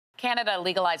Canada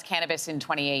legalized cannabis in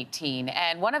 2018,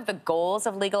 and one of the goals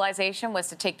of legalization was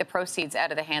to take the proceeds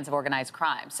out of the hands of organized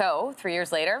crime. So, 3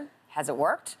 years later, has it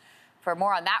worked? For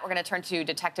more on that, we're going to turn to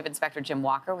Detective Inspector Jim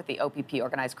Walker with the OPP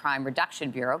Organized Crime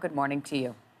Reduction Bureau. Good morning to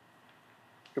you.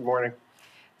 Good morning.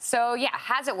 So, yeah,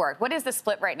 has it worked? What is the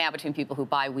split right now between people who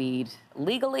buy weed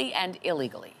legally and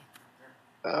illegally?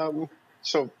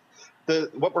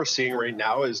 What we're seeing right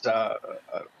now is,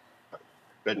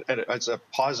 and it's a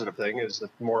positive thing, is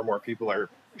that more and more people are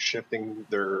shifting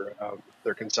their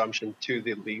consumption to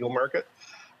the legal market.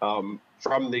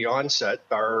 From the onset,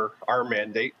 our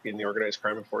mandate in the Organized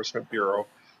Crime Enforcement Bureau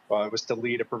was to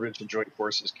lead a provincial joint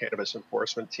forces cannabis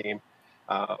enforcement team.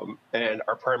 And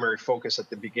our primary focus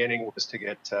at the beginning was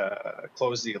to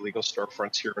close the illegal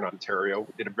storefronts here in Ontario.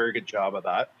 We did a very good job of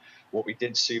that. What we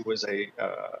did see was a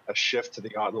shift to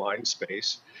the online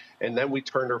space. And then we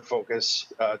turned our focus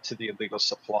to the illegal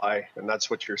supply. And that's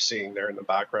what you're seeing there in the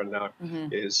background now,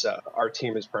 is our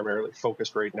team is primarily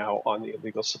focused right now on the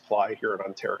illegal supply here in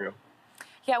Ontario.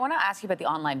 Yeah, I want to ask you about the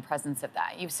online presence of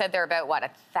that. You've said there are about,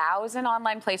 1,000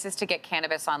 online places to get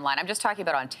cannabis online. I'm just talking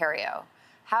about Ontario.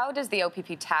 How does the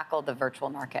OPP tackle the virtual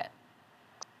market?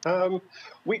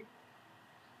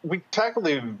 We tackle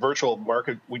the virtual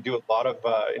market. We do a lot of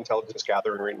intelligence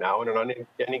gathering right now, and on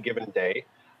any given day,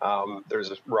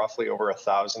 there's roughly over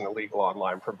 1,000 illegal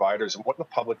online providers. And what the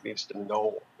public needs to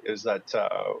know is that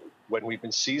when we've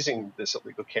been seizing this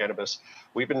illegal cannabis,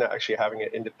 we've been actually having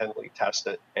it independently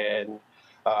tested. And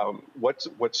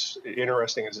what's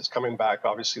interesting is it's coming back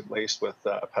obviously laced with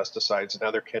pesticides and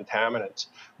other contaminants,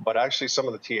 but actually some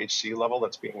of the THC level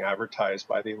that's being advertised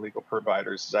by the illegal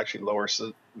providers is actually lower,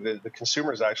 so the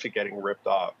consumer is actually getting ripped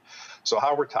off. So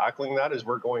how we're tackling that is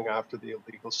we're going after the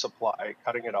illegal supply,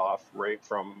 cutting it off right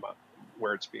from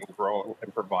where it's being grown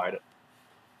and provided.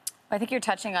 I think you're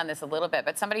touching on this a little bit,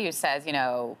 but somebody who says,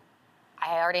 I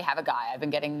already have a guy, I've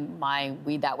been getting my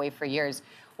weed that way for years.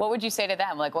 What would you say to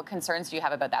them? Like, what concerns do you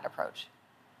have about that approach?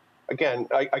 Again,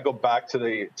 I go back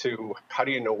to how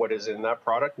do you know what is in that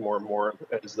product more and more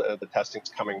as the testing's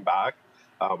coming back.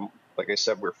 Like I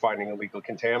said, we're finding illegal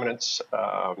contaminants.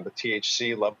 The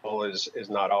THC level is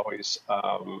not always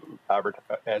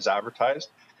as advertised.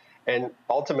 And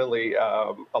ultimately,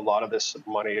 a lot of this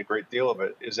money, a great deal of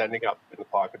it, is ending up in the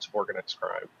pockets of organized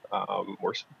crime.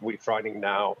 We're finding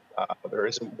now there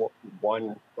isn't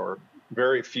one or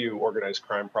very few organized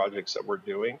crime projects that we're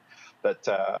doing that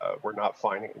we're not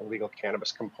finding an illegal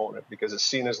cannabis component, because it's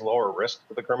seen as lower risk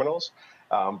for the criminals,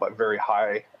 but very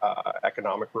high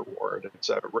economic reward. It's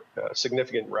a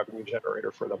significant revenue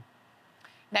generator for them.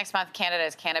 Next month,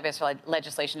 Canada's cannabis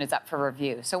legislation is up for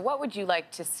review. So what would you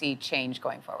like to see change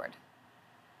going forward?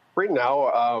 Right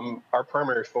now, our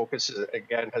primary focus,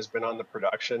 has been on the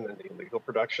production and the illegal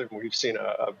production. We've seen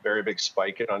a very big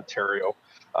spike in Ontario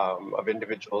of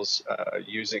individuals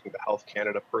using the Health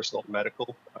Canada personal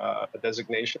medical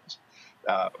designations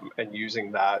and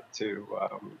using that to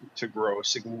grow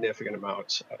significant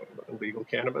amounts of illegal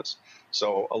cannabis.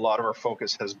 So a lot of our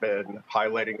focus has been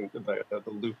highlighting the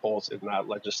loopholes in that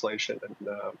legislation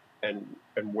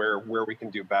and where we can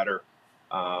do better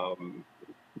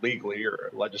legally or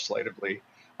legislatively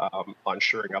on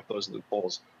shoring up those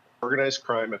loopholes. Organized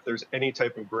crime, if there's any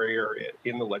type of gray area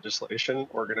in the legislation,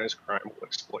 organized crime will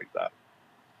exploit that.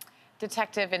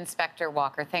 Detective Inspector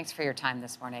Walker, thanks for your time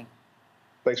this morning.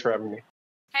 Thanks for having me.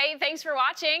 Hey, thanks for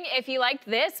watching. If you liked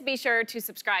this, be sure to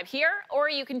subscribe here, or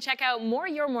you can check out more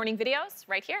Your Morning videos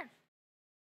right here.